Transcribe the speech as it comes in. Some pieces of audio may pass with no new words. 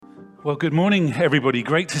Well, good morning, everybody.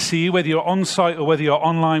 Great to see you, whether you're on site or whether you're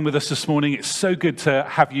online with us this morning. It's so good to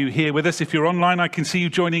have you here with us. If you're online, I can see you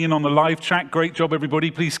joining in on the live chat. Great job, everybody.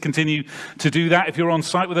 Please continue to do that. If you're on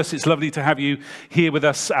site with us, it's lovely to have you here with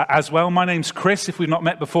us as well. My name's Chris. If we've not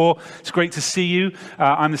met before, it's great to see you.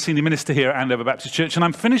 I'm the senior minister here at Andover Baptist Church, and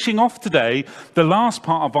I'm finishing off today the last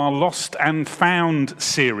part of our Lost and Found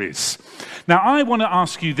series. Now, I want to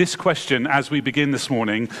ask you this question as we begin this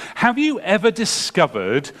morning. Have you ever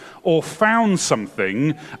discovered or found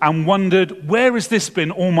something and wondered, where has this been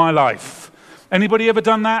all my life? Anybody ever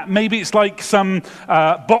done that? Maybe it's like some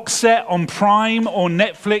box set on Prime or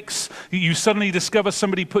Netflix that you suddenly discover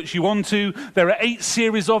somebody puts you onto. There are 8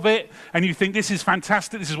 series of it, and you think, this is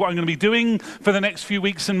fantastic. This is what I'm going to be doing for the next few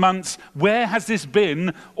weeks and months. Where has this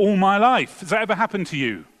been all my life? Has that ever happened to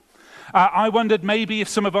you? I wondered maybe if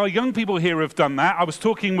some of our young people here have done that. I was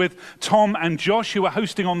talking with Tom and Josh, who are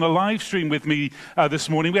hosting on the live stream with me this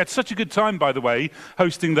morning. We had such a good time, by the way,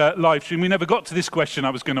 hosting the live stream. We never got to this question I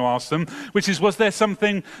was going to ask them, which is, was there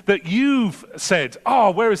something that you've said,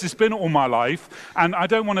 where has this been all my life? And I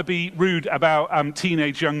don't want to be rude about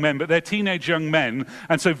teenage young men, but they're teenage young men,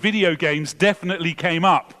 and so video games definitely came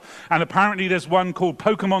up. And apparently there's one called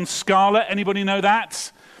Pokemon Scarlet. Anybody know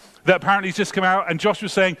that? That apparently has just come out, and Josh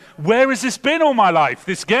was saying, where has this been all my life,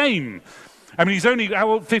 this game? I mean, he's only,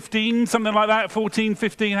 how old, 15, something like that, 14,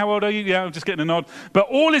 15, how old are you? Yeah, I'm just getting a nod. But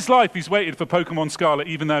all his life he's waited for Pokemon Scarlet,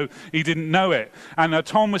 even though he didn't know it. And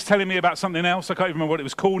Tom was telling me about something else, I can't even remember what it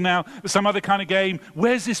was called now, but some other kind of game.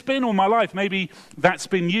 Where's this been all my life? Maybe that's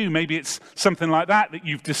been you, maybe it's something like that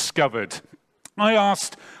you've discovered. I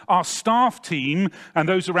asked our staff team and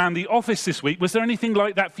those around the office this week, was there anything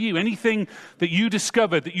like that for you? Anything that you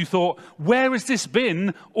discovered that you thought, where has this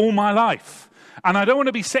been all my life? And I don't want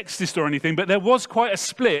to be sexist or anything, but there was quite a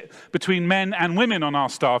split between men and women on our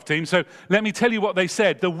staff team. So let me tell you what they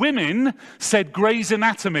said. The women said Grey's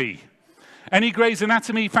Anatomy. Any Grey's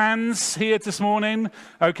Anatomy fans here this morning?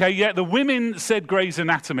 Okay, yeah, the women said Grey's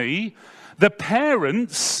Anatomy. The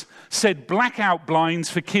parents said blackout blinds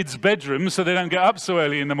for kids' bedrooms so they don't get up so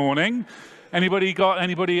early in the morning.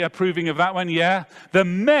 Anybody approving of that one? Yeah. The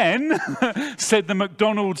men said the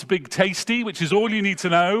McDonald's Big Tasty, which is all you need to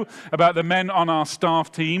know about the men on our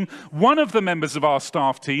staff team. One of the members of our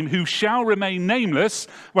staff team, who shall remain nameless,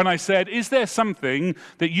 when I said, is there something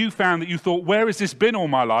that you found that you thought, where has this been all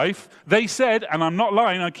my life? They said, and I'm not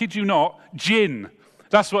lying, I kid you not, gin.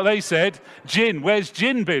 That's what they said. Gin. Where's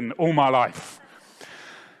gin been all my life?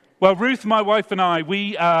 Well, Ruth, my wife, and I,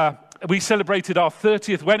 we celebrated our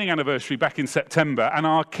 30th wedding anniversary back in September, and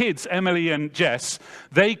our kids, Emily and Jess,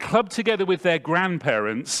 they clubbed together with their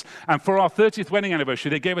grandparents, and for our 30th wedding anniversary,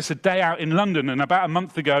 they gave us a day out in London, and about a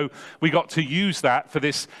month ago, we got to use that for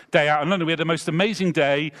this day out in London. We had the most amazing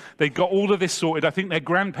day. They got all of this sorted. I think their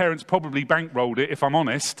grandparents probably bankrolled it, if I'm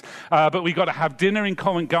honest, but we got to have dinner in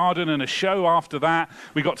Covent Garden and a show after that.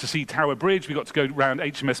 We got to see Tower Bridge. We got to go around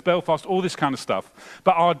HMS Belfast, all this kind of stuff.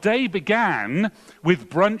 But our day began with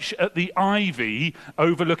brunch at the Ivy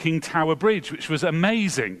overlooking Tower Bridge, which was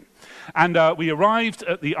amazing. And we arrived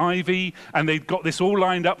at the Ivy, and they'd got this all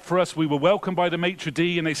lined up for us. We were welcomed by the maitre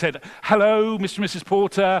d', and they said, hello, Mr. and Mrs.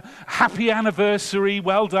 Porter, happy anniversary,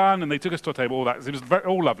 well done. And they took us to a table, all that. It was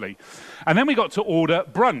all lovely. And then we got to order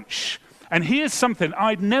brunch. And here's something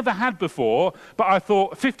I'd never had before, but I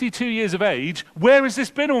thought, 52 years of age, where has this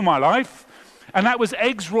been all my life? And that was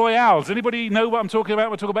Eggs Royale. Does anybody know what I'm talking about?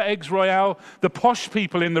 We're talking about Eggs Royale. The posh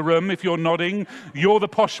people in the room, if you're nodding, you're the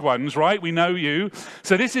posh ones, right? We know you.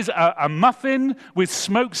 So this is a muffin with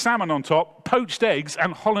smoked salmon on top, poached eggs,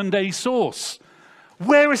 and hollandaise sauce.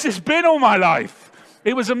 Where has this been all my life?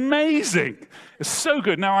 It was amazing. It's so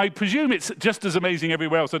good. Now, I presume it's just as amazing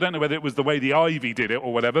everywhere else. I don't know whether it was the way the Ivy did it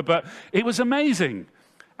or whatever, but it was amazing.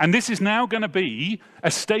 And this is now going to be a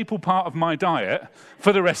staple part of my diet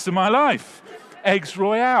for the rest of my life. Eggs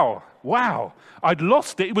Royale. Wow. I'd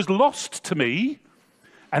lost it. It was lost to me.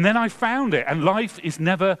 And then I found it. And life is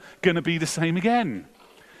never going to be the same again.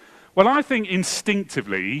 Well, I think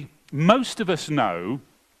instinctively, most of us know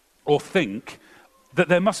or think that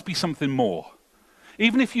there must be something more.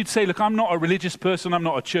 Even if you'd say, look, I'm not a religious person, I'm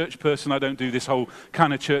not a church person, I don't do this whole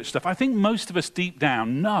kind of church stuff. I think most of us deep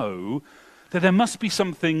down know that there must be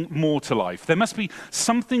something more to life. There must be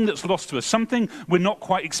something that's lost to us, something we're not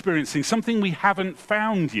quite experiencing, something we haven't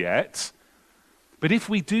found yet. But if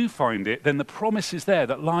we do find it, then the promise is there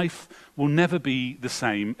that life will never be the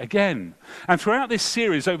same again. And throughout this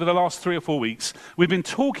series, over the last 3 or 4 weeks, we've been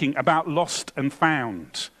talking about lost and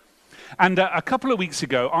found. And a couple of weeks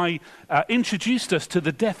ago, I introduced us to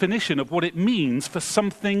the definition of what it means for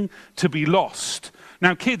something to be lost.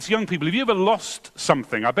 Now, kids, young people, have you ever lost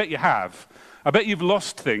something? I bet you have. I bet you've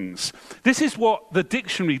lost things. This is what the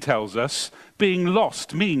dictionary tells us being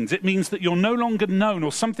lost means. It means that you're no longer known,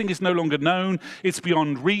 or something is no longer known. It's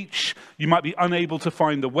beyond reach. You might be unable to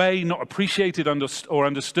find the way, not appreciated or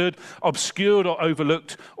understood, obscured or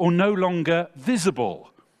overlooked, or no longer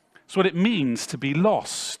visible. That's what it means to be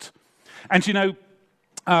lost. And you know,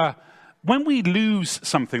 when we lose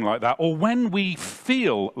something like that, or when we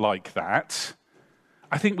feel like that,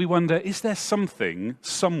 I think we wonder, is there something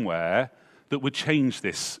somewhere that would change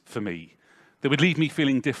this for me, that would leave me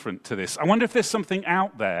feeling different to this? I wonder if there's something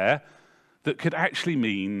out there that could actually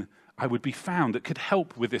mean I would be found, that could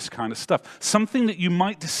help with this kind of stuff. Something that you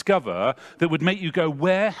might discover that would make you go,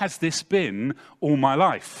 where has this been all my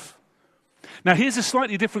life? Now, here's a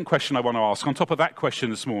slightly different question I want to ask on top of that question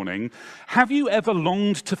this morning. Have you ever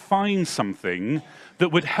longed to find something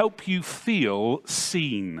that would help you feel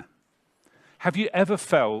seen? Have you ever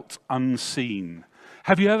felt unseen?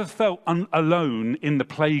 Have you ever felt alone in the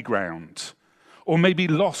playground, or maybe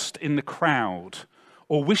lost in the crowd,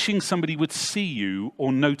 or wishing somebody would see you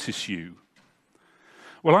or notice you?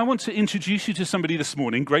 Well, I want to introduce you to somebody this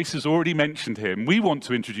morning. Grace has already mentioned him. We want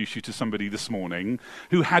to introduce you to somebody this morning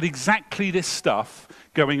who had exactly this stuff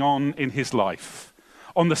going on in his life.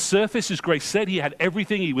 On the surface, as Grace said, he had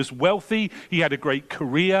everything. He was wealthy. He had a great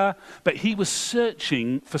career. But he was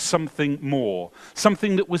searching for something more,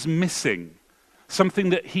 something that was missing. Something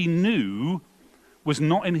that he knew was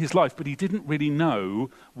not in his life, but he didn't really know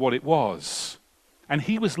what it was. And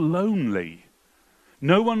he was lonely.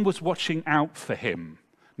 No one was watching out for him.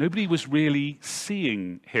 Nobody was really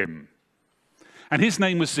seeing him. And his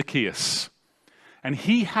name was Zacchaeus. And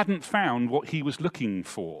he hadn't found what he was looking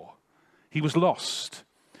for. He was lost.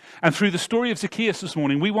 And through the story of Zacchaeus this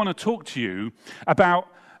morning, we want to talk to you about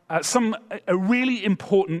a really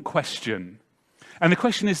important question. And the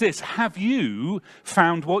question is this: have you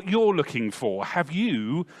found what you're looking for? Have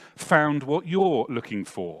you found what you're looking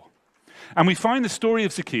for? And we find the story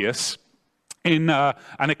of Zacchaeus in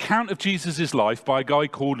an account of Jesus' life by a guy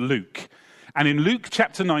called Luke. And in Luke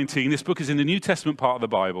chapter 19, this book is in the New Testament part of the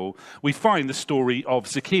Bible, we find the story of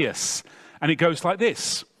Zacchaeus. And it goes like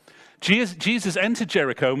this. Jesus entered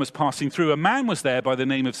Jericho and was passing through. A man was there by the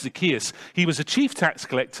name of Zacchaeus. He was a chief tax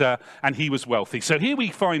collector and he was wealthy. So here we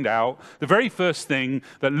find out the very first thing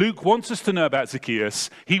that Luke wants us to know about Zacchaeus.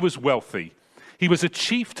 He was wealthy. He was a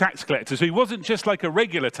chief tax collector. So he wasn't just like a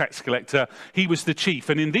regular tax collector, he was the chief.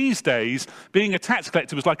 And in these days, being a tax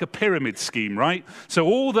collector was like a pyramid scheme, right? So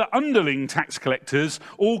all the underling tax collectors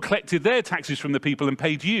all collected their taxes from the people and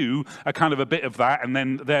paid you a kind of a bit of that, and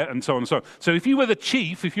then there, and so on and so on. So if you were the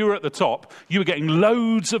chief, if you were at the top, you were getting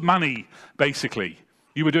loads of money, basically.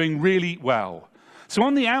 You were doing really well. So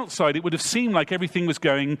on the outside, it would have seemed like everything was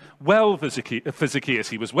going well for Zacchaeus.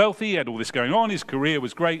 He was wealthy, he had all this going on, his career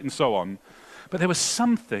was great, and so on. But there was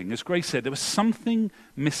something, as Grace said, there was something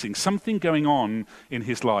missing, something going on in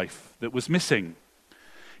his life that was missing.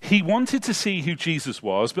 He wanted to see who Jesus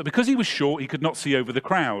was, but because he was short, he could not see over the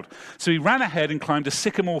crowd. So he ran ahead and climbed a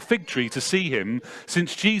sycamore fig tree to see him,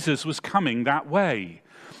 since Jesus was coming that way.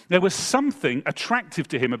 There was something attractive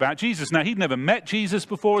to him about Jesus. Now, he'd never met Jesus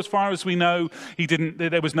before, as far as we know.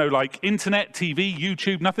 There was no internet, TV,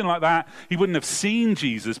 YouTube, nothing like that. He wouldn't have seen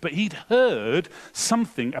Jesus, but he'd heard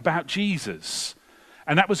something about Jesus.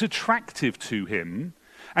 And that was attractive to him.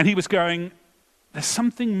 And he was going, there's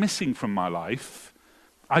something missing from my life.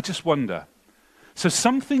 I just wonder. So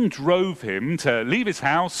something drove him to leave his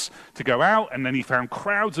house, to go out, and then he found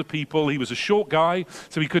crowds of people. He was a short guy,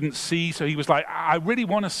 so he couldn't see. So he was like, I really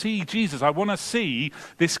want to see Jesus. I want to see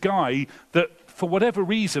this guy that, for whatever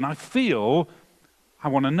reason, I feel I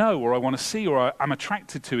want to know, or I want to see, or I'm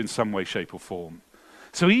attracted to in some way, shape, or form.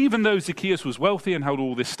 So even though Zacchaeus was wealthy and had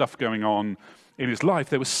all this stuff going on in his life,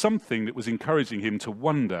 there was something that was encouraging him to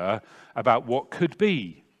wonder about what could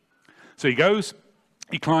be. So he goes.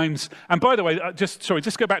 He climbs, and by the way, just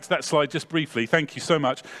go back to that slide just briefly. Thank you so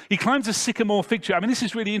much. He climbs a sycamore fig tree. I mean, this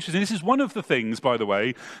is really interesting. This is one of the things, by the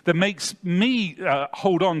way, that makes me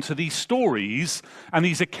hold on to these stories and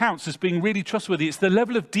these accounts as being really trustworthy. It's the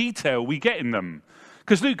level of detail we get in them.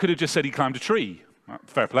 Because Luke could have just said he climbed a tree.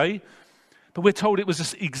 Fair play. But we're told it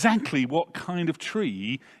was exactly what kind of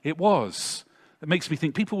tree it was. That makes me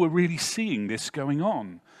think people were really seeing this going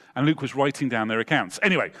on. And Luke was writing down their accounts.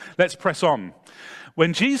 Anyway, let's press on.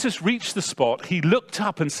 When Jesus reached the spot, he looked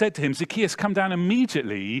up and said to him, Zacchaeus, come down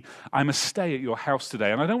immediately. I must stay at your house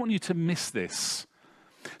today. And I don't want you to miss this.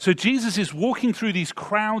 So Jesus is walking through these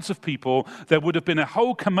crowds of people. There would have been a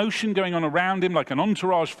whole commotion going on around him, like an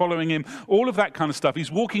entourage following him, all of that kind of stuff.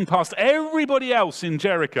 He's walking past everybody else in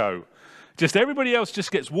Jericho. Just everybody else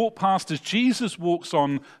just gets walked past as Jesus walks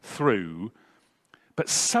on through. But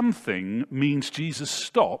something means Jesus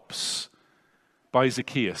stops by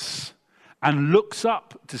Zacchaeus and looks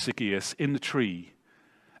up to Zacchaeus in the tree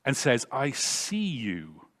and says, I see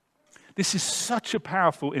you. This is such a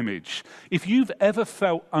powerful image. If you've ever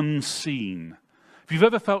felt unseen, if you've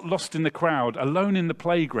ever felt lost in the crowd, alone in the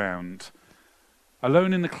playground,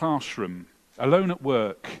 alone in the classroom, alone at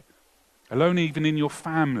work, alone even in your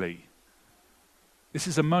family, this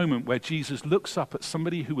is a moment where Jesus looks up at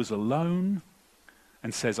somebody who was alone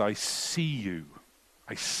and says, I see you.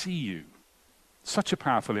 I see you. Such a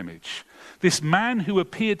powerful image. This man who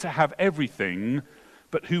appeared to have everything,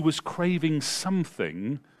 but who was craving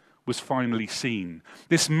something, was finally seen.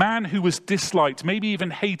 This man who was disliked, maybe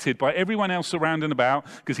even hated by everyone else around and about,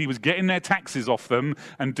 because he was getting their taxes off them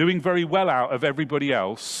and doing very well out of everybody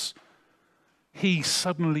else, he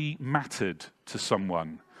suddenly mattered to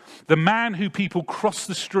someone. The man who people crossed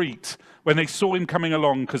the street when they saw him coming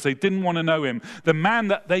along because they didn't want to know him. The man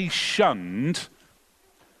that they shunned,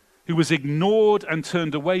 who was ignored and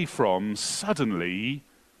turned away from, suddenly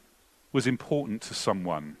was important to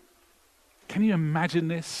someone. Can you imagine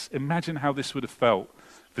this? Imagine how this would have felt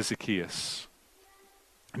for Zacchaeus.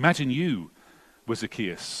 Imagine you were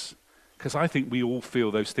Zacchaeus, because I think we all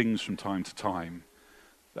feel those things from time to time.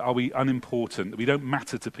 Are we unimportant? That we don't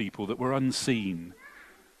matter to people, that we're unseen?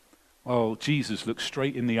 Well, Jesus looks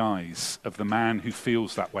straight in the eyes of the man who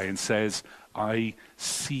feels that way and says, I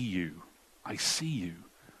see you. I see you.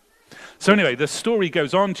 So anyway, the story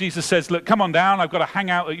goes on. Jesus says, look, come on down. I've got to hang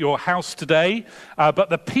out at your house today. But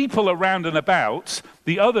the people around and about,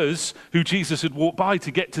 the others who Jesus had walked by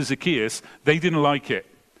to get to Zacchaeus, they didn't like it.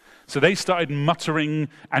 So they started muttering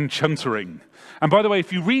and chuntering. And by the way,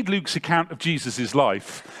 if you read Luke's account of Jesus'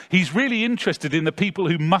 life, he's really interested in the people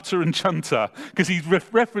who mutter and chunter, because he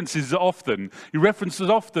references often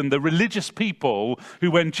the religious people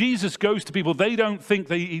who, when Jesus goes to people they don't think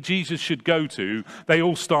Jesus should go to, they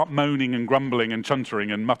all start moaning and grumbling and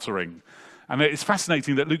chuntering and muttering. And it's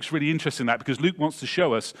fascinating that Luke's really interested in that, because Luke wants to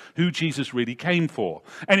show us who Jesus really came for.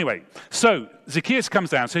 Anyway, so Zacchaeus comes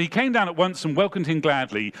down. So he came down at once and welcomed him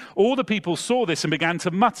gladly. All the people saw this and began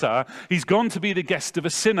to mutter, he's gone to be the guest of a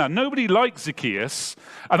sinner. Nobody liked Zacchaeus.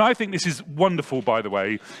 And I think this is wonderful, by the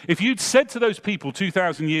way. If you'd said to those people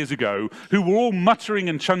 2,000 years ago, who were all muttering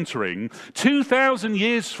and chuntering, 2,000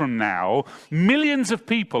 years from now, millions of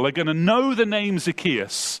people are going to know the name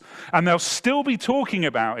Zacchaeus, and they'll still be talking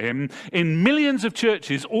about him in millions of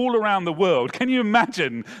churches all around the world. Can you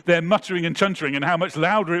imagine their muttering and chuntering and how much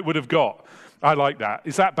louder it would have got? I like that.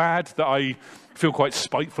 Is that bad that I feel quite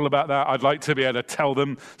spiteful about that? I'd like to be able to tell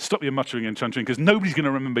them, stop your muttering and chuntering, because nobody's going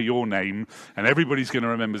to remember your name and everybody's going to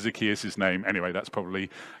remember Zacchaeus' name. Anyway, that's probably,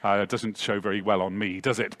 doesn't show very well on me,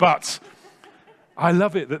 does it? But I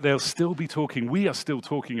love it that they'll still be talking. We are still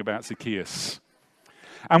talking about Zacchaeus.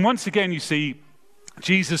 And once again, you see,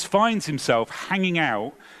 Jesus finds himself hanging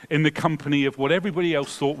out in the company of what everybody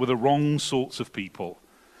else thought were the wrong sorts of people.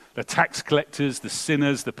 The tax collectors, the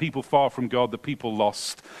sinners, the people far from God, the people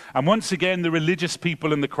lost. And once again, the religious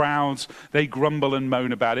people in the crowds, they grumble and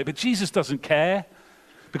moan about it. But Jesus doesn't care,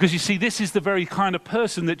 because you see, this is the very kind of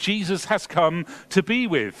person that Jesus has come to be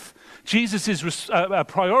with. Jesus'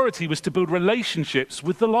 priority was to build relationships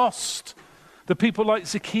with the lost, the people like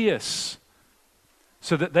Zacchaeus,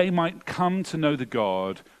 so that they might come to know the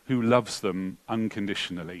God who loves them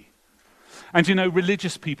unconditionally. And you know,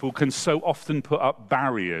 religious people can so often put up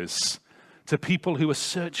barriers to people who are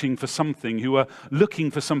searching for something, who are looking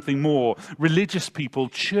for something more. Religious people,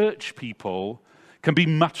 church people, can be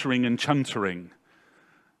muttering and chuntering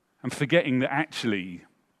and forgetting that actually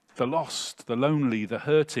the lost, the lonely, the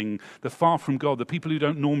hurting, the far from God, the people who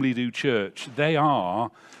don't normally do church, they are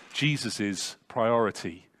Jesus'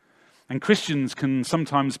 priority. And Christians can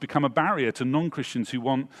sometimes become a barrier to non-Christians who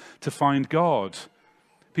want to find God.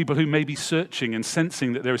 People who may be searching and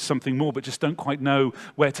sensing that there is something more, but just don't quite know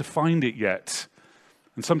where to find it yet.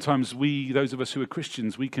 And sometimes we, those of us who are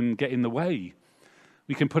Christians, we can get in the way.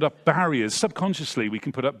 We can put up barriers. Subconsciously, we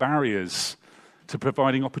can put up barriers to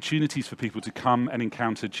providing opportunities for people to come and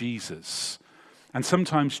encounter Jesus. And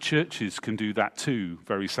sometimes churches can do that too,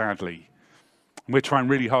 very sadly. We're trying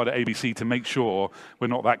really hard at ABC to make sure we're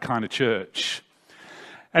not that kind of church.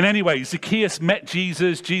 And anyway, Zacchaeus met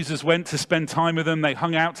Jesus. Jesus went to spend time with them. They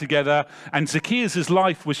hung out together. And Zacchaeus'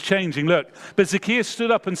 life was changing. Look, but Zacchaeus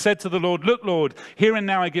stood up and said to the Lord, "Look, Lord, here and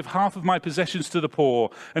now I give half of my possessions to the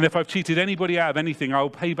poor. And if I've cheated anybody out of anything, I'll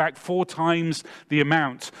pay back 4 times the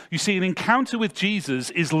amount." You see, an encounter with Jesus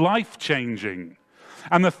is life-changing.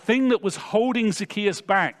 And the thing that was holding Zacchaeus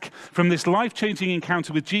back from this life-changing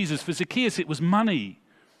encounter with Jesus, for Zacchaeus, it was money.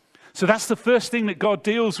 So that's the first thing that God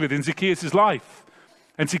deals with in Zacchaeus' life.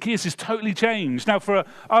 And Zacchaeus is totally changed. Now, for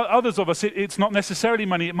others of us, it's not necessarily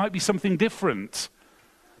money. It might be something different.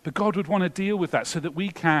 But God would want to deal with that so that we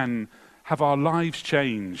can have our lives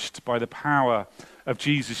changed by the power of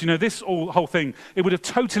Jesus. You know, this whole thing, it would have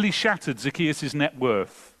totally shattered Zacchaeus' net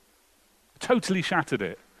worth. Totally shattered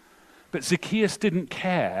it. But Zacchaeus didn't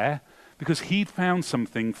care because he'd found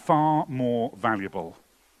something far more valuable.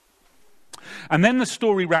 And then the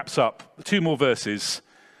story wraps up. 2 more verses.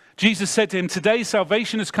 Jesus said to him, "Today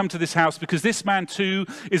salvation has come to this house because this man too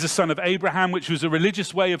is a son of Abraham," which was a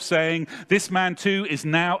religious way of saying this man too is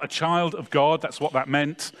now a child of God. That's what that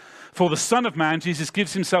meant. For the Son of Man, Jesus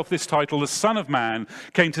gives himself this title, the Son of Man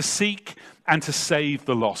came to seek and to save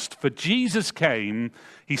the lost. For Jesus came,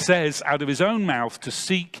 he says, out of his own mouth to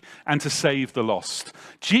seek and to save the lost.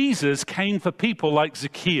 Jesus came for people like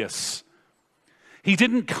Zacchaeus. He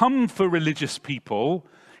didn't come for religious people.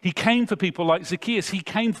 He came for people like Zacchaeus. He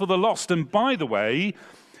came for the lost. And by the way,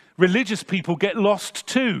 religious people get lost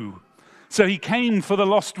too. So he came for the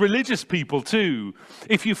lost religious people too.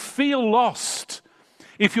 If you feel lost,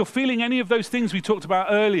 if you're feeling any of those things we talked about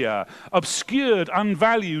earlier, obscured,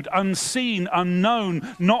 unvalued, unseen,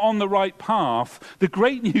 unknown, not on the right path, the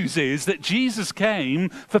great news is that Jesus came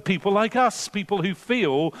for people like us, people who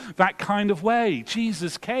feel that kind of way.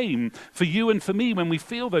 Jesus came for you and for me when we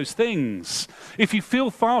feel those things. If you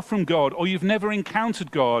feel far from God or you've never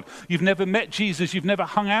encountered God, you've never met Jesus, you've never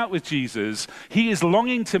hung out with Jesus, he is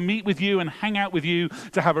longing to meet with you and hang out with you,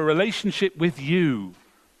 to have a relationship with you,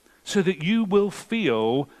 so that you will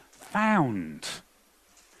feel found.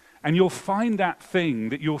 And you'll find that thing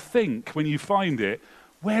that you'll think when you find it,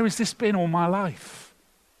 where has this been all my life?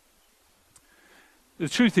 The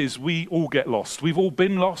truth is, we all get lost. We've all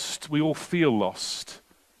been lost. We all feel lost.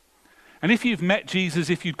 And if you've met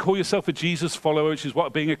Jesus, if you'd call yourself a Jesus follower, which is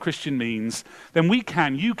what being a Christian means, then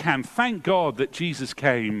you can thank God that Jesus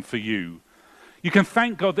came for you. You can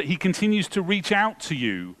thank God that he continues to reach out to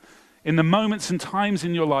you in the moments and times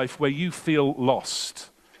in your life where you feel lost.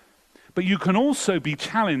 But you can also be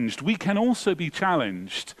challenged. We can also be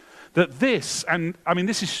challenged that this, and I mean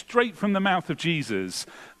this is straight from the mouth of Jesus,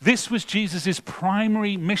 this was Jesus'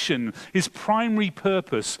 primary mission, his primary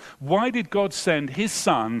purpose. Why did God send his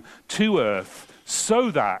son to earth? So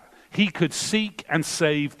that he could seek and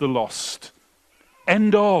save the lost.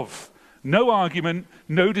 End of. No argument,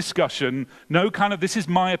 no discussion, no kind of, this is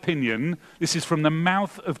my opinion. This is from the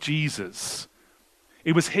mouth of Jesus.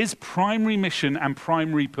 It was his primary mission and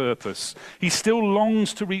primary purpose. He still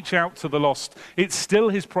longs to reach out to the lost. It's still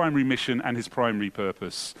his primary mission and his primary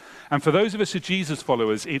purpose. And for those of us who are Jesus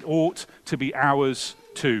followers, it ought to be ours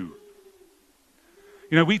too.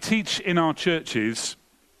 You know, we teach in our churches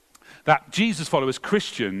that Jesus followers,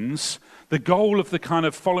 Christians, the goal of the kind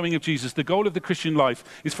of following of Jesus, the goal of the Christian life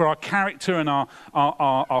is for our character and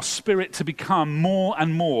our spirit to become more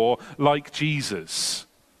and more like Jesus.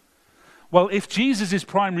 Well, if Jesus'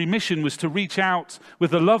 primary mission was to reach out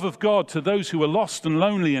with the love of God to those who are lost and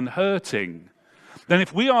lonely and hurting, then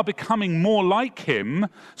if we are becoming more like him,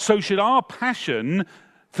 so should our passion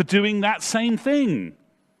for doing that same thing,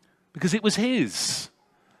 because it was his.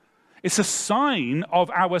 It's a sign of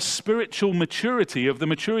our spiritual maturity, of the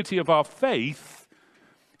maturity of our faith,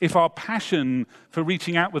 if our passion for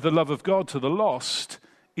reaching out with the love of God to the lost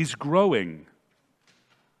is growing.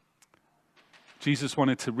 Jesus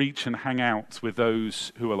wanted to reach and hang out with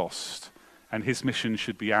those who are lost, and his mission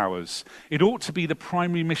should be ours. It ought to be the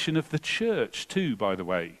primary mission of the church too, by the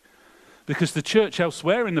way. Because the church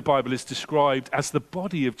elsewhere in the Bible is described as the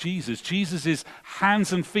body of Jesus. Jesus'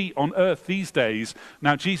 hands and feet on earth these days.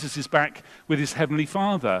 Now Jesus is back with his heavenly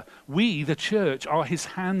Father. We, the church, are his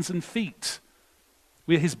hands and feet.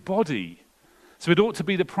 We're his body. So it ought to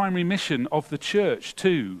be the primary mission of the church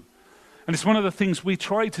too. And it's one of the things we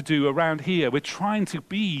try to do around here. We're trying to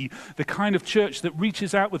be the kind of church that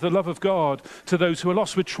reaches out with the love of God to those who are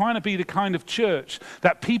lost. We're trying to be the kind of church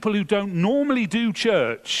that people who don't normally do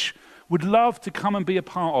church would love to come and be a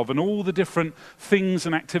part of, and all the different things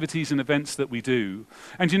and activities and events that we do.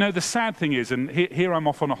 And you know, the sad thing is, and here I'm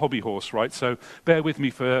off on a hobby horse, right? So bear with me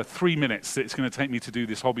for 3 minutes. It's going to take me to do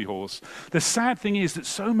this hobby horse. The sad thing is that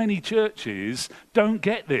so many churches don't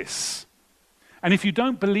get this. And if you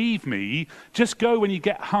don't believe me, just go when you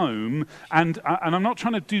get home, and I'm not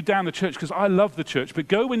trying to do down the church because I love the church, but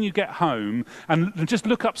go when you get home and just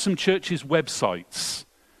look up some churches' websites.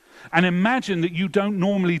 And imagine that you don't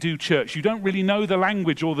normally do church. You don't really know the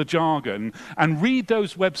language or the jargon. And read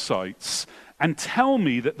those websites and tell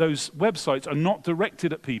me that those websites are not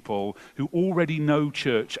directed at people who already know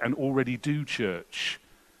church and already do church.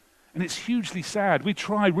 And it's hugely sad. We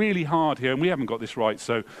try really hard here, and we haven't got this right,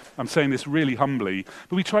 so I'm saying this really humbly,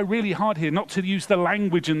 but we try really hard here not to use the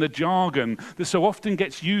language and the jargon that so often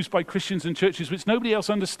gets used by Christians and churches which nobody else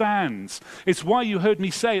understands. It's why you heard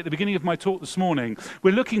me say at the beginning of my talk this morning,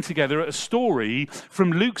 we're looking together at a story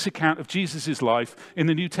from Luke's account of Jesus' life in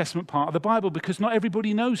the New Testament part of the Bible, because not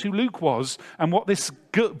everybody knows who Luke was and what this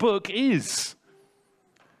book is.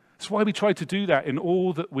 That's why we try to do that in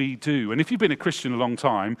all that we do. And if you've been a Christian a long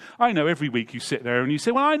time, I know every week you sit there and you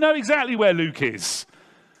say, well, I know exactly where Luke is.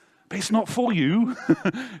 But it's not for you.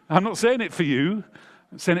 I'm not saying it for you.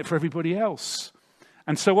 I'm saying it for everybody else.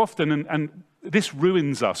 And so often, and this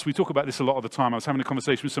ruins us. We talk about this a lot of the time. I was having a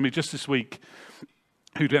conversation with somebody just this week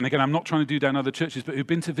who, and again, I'm not trying to do down other churches, but who'd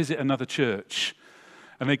been to visit another church.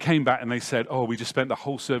 And they came back and they said, oh, we just spent the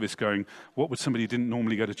whole service going, what would somebody who didn't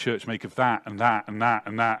normally go to church make of that and that and that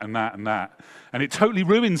and that and that and that? And it totally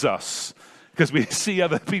ruins us because we see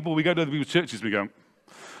other people, we go to other people's churches and we go,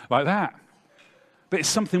 like that. But it's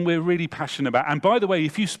something we're really passionate about. And by the way,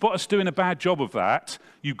 if you spot us doing a bad job of that,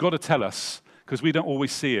 you've got to tell us because we don't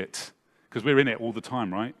always see it because we're in it all the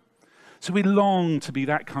time, right? So we long to be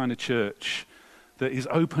that kind of church that is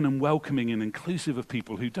open and welcoming and inclusive of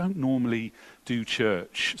people who don't normally do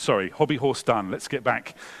church. Sorry, hobby horse done. Let's get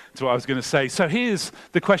back to what I was going to say. So here's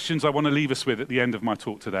the questions I want to leave us with at the end of my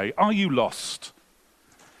talk today. Are you lost?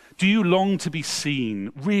 Do you long to be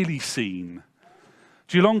seen, really seen?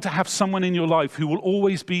 Do you long to have someone in your life who will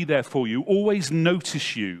always be there for you, always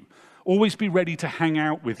notice you, always be ready to hang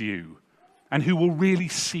out with you, and who will really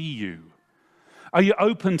see you? Are you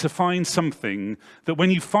open to find something that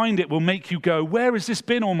when you find it will make you go, where has this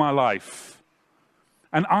been all my life?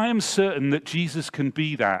 And I am certain that Jesus can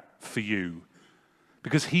be that for you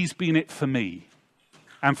because he's been it for me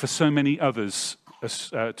and for so many others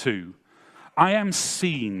too. I am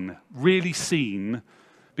seen, really seen,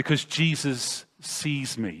 because Jesus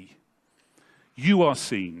sees me. You are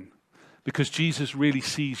seen because Jesus really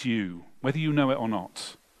sees you, whether you know it or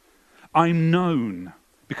not. I'm known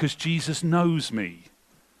because Jesus knows me.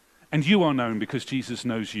 And you are known because Jesus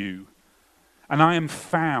knows you. And I am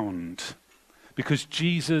found because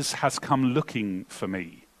Jesus has come looking for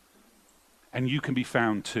me. And you can be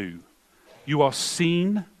found too. You are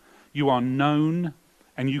seen, you are known,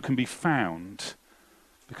 and you can be found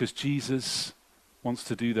because Jesus wants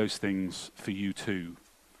to do those things for you too.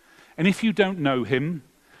 And if you don't know him,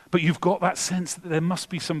 but you've got that sense that there must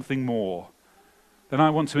be something more, then I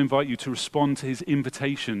want to invite you to respond to his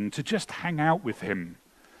invitation to just hang out with him.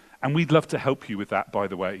 And we'd love to help you with that, by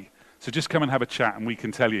the way. So just come and have a chat and we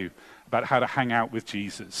can tell you about how to hang out with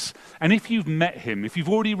Jesus. And if you've met him, if you've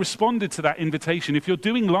already responded to that invitation, if you're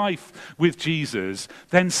doing life with Jesus,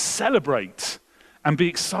 then celebrate and be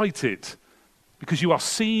excited because you are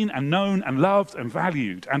seen and known and loved and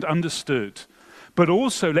valued and understood. But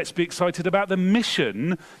also, let's be excited about the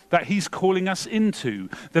mission that he's calling us into,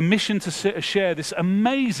 the mission to share this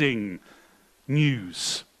amazing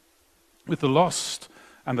news with the lost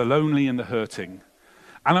and the lonely and the hurting.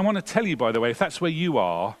 And I want to tell you, by the way, if that's where you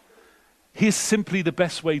are, here's simply the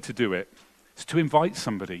best way to do it. It's to invite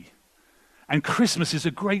somebody. And Christmas is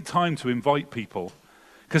a great time to invite people.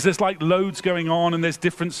 Because there's like loads going on and there's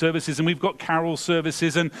different services and we've got carol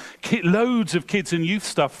services and loads of kids and youth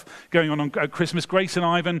stuff going on Christmas. Grace and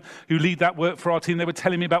Ivan, who lead that work for our team, they were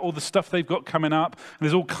telling me about all the stuff they've got coming up. And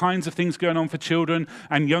there's all kinds of things going on for children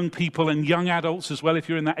and young people and young adults as well. If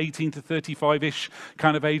you're in that 18 to 35-ish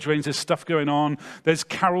kind of age range, there's stuff going on. There's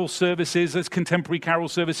carol services, there's contemporary carol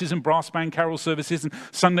services and brass band carol services and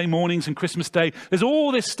Sunday mornings and Christmas Day. There's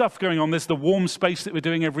all this stuff going on. There's the warm space that we're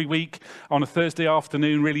doing every week on a Thursday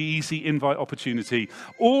afternoon. Really easy invite opportunity.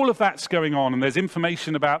 All of that's going on, and there's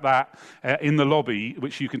information about that in the lobby,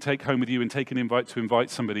 which you can take home with you and take an invite to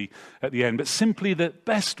invite somebody at the end. But simply the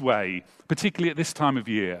best way, particularly at this time of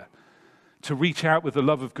year, to reach out with the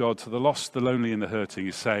love of God to the lost, the lonely, and the hurting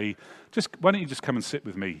is say, why don't you just come and sit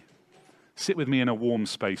with me? Sit with me in a warm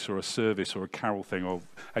space or a service or a carol thing or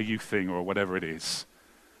a youth thing or whatever it is.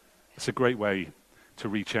 It's a great way to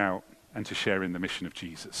reach out and to share in the mission of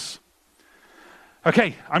Jesus.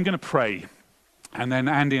 Okay, I'm going to pray, and then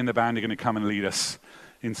Andy and the band are going to come and lead us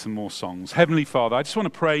in some more songs. Heavenly Father, I just want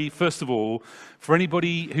to pray, first of all, for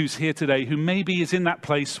anybody who's here today who maybe is in that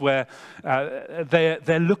place where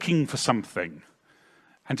they're looking for something.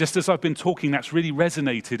 And just as I've been talking, that's really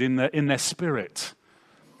resonated in their spirit.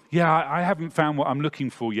 Yeah, I haven't found what I'm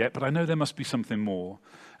looking for yet, but I know there must be something more.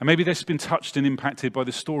 And maybe they've been touched and impacted by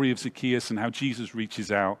the story of Zacchaeus and how Jesus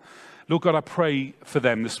reaches out. Lord God, I pray for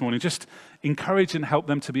them this morning. Just encourage and help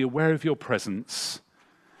them to be aware of your presence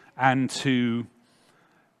and to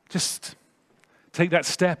just take that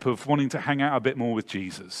step of wanting to hang out a bit more with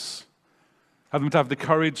Jesus. Have them to have the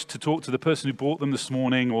courage to talk to the person who brought them this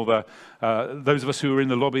morning or those of us who are in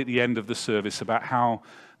the lobby at the end of the service about how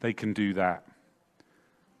they can do that.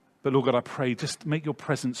 But Lord God, I pray, just make your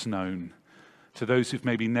presence known to those who've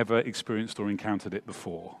maybe never experienced or encountered it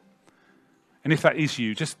before. And if that is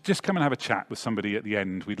you, just come and have a chat with somebody at the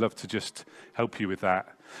end. We'd love to just help you with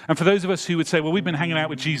that. And for those of us who would say, well, we've been hanging out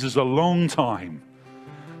with Jesus a long time,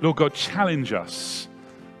 Lord God, challenge us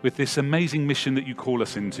with this amazing mission that you call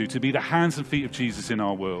us into, to be the hands and feet of Jesus in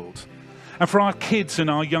our world. And for our kids and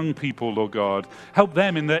our young people, Lord God, help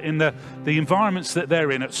them in the environments that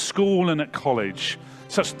they're in, at school and at college,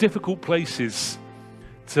 such difficult places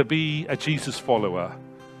to be a Jesus follower.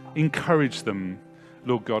 Encourage them,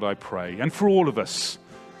 Lord God, I pray. And for all of us,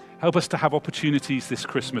 help us to have opportunities this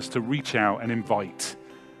Christmas to reach out and invite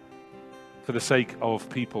for the sake of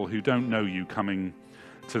people who don't know you coming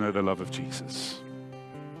to know the love of Jesus.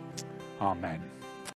 Amen.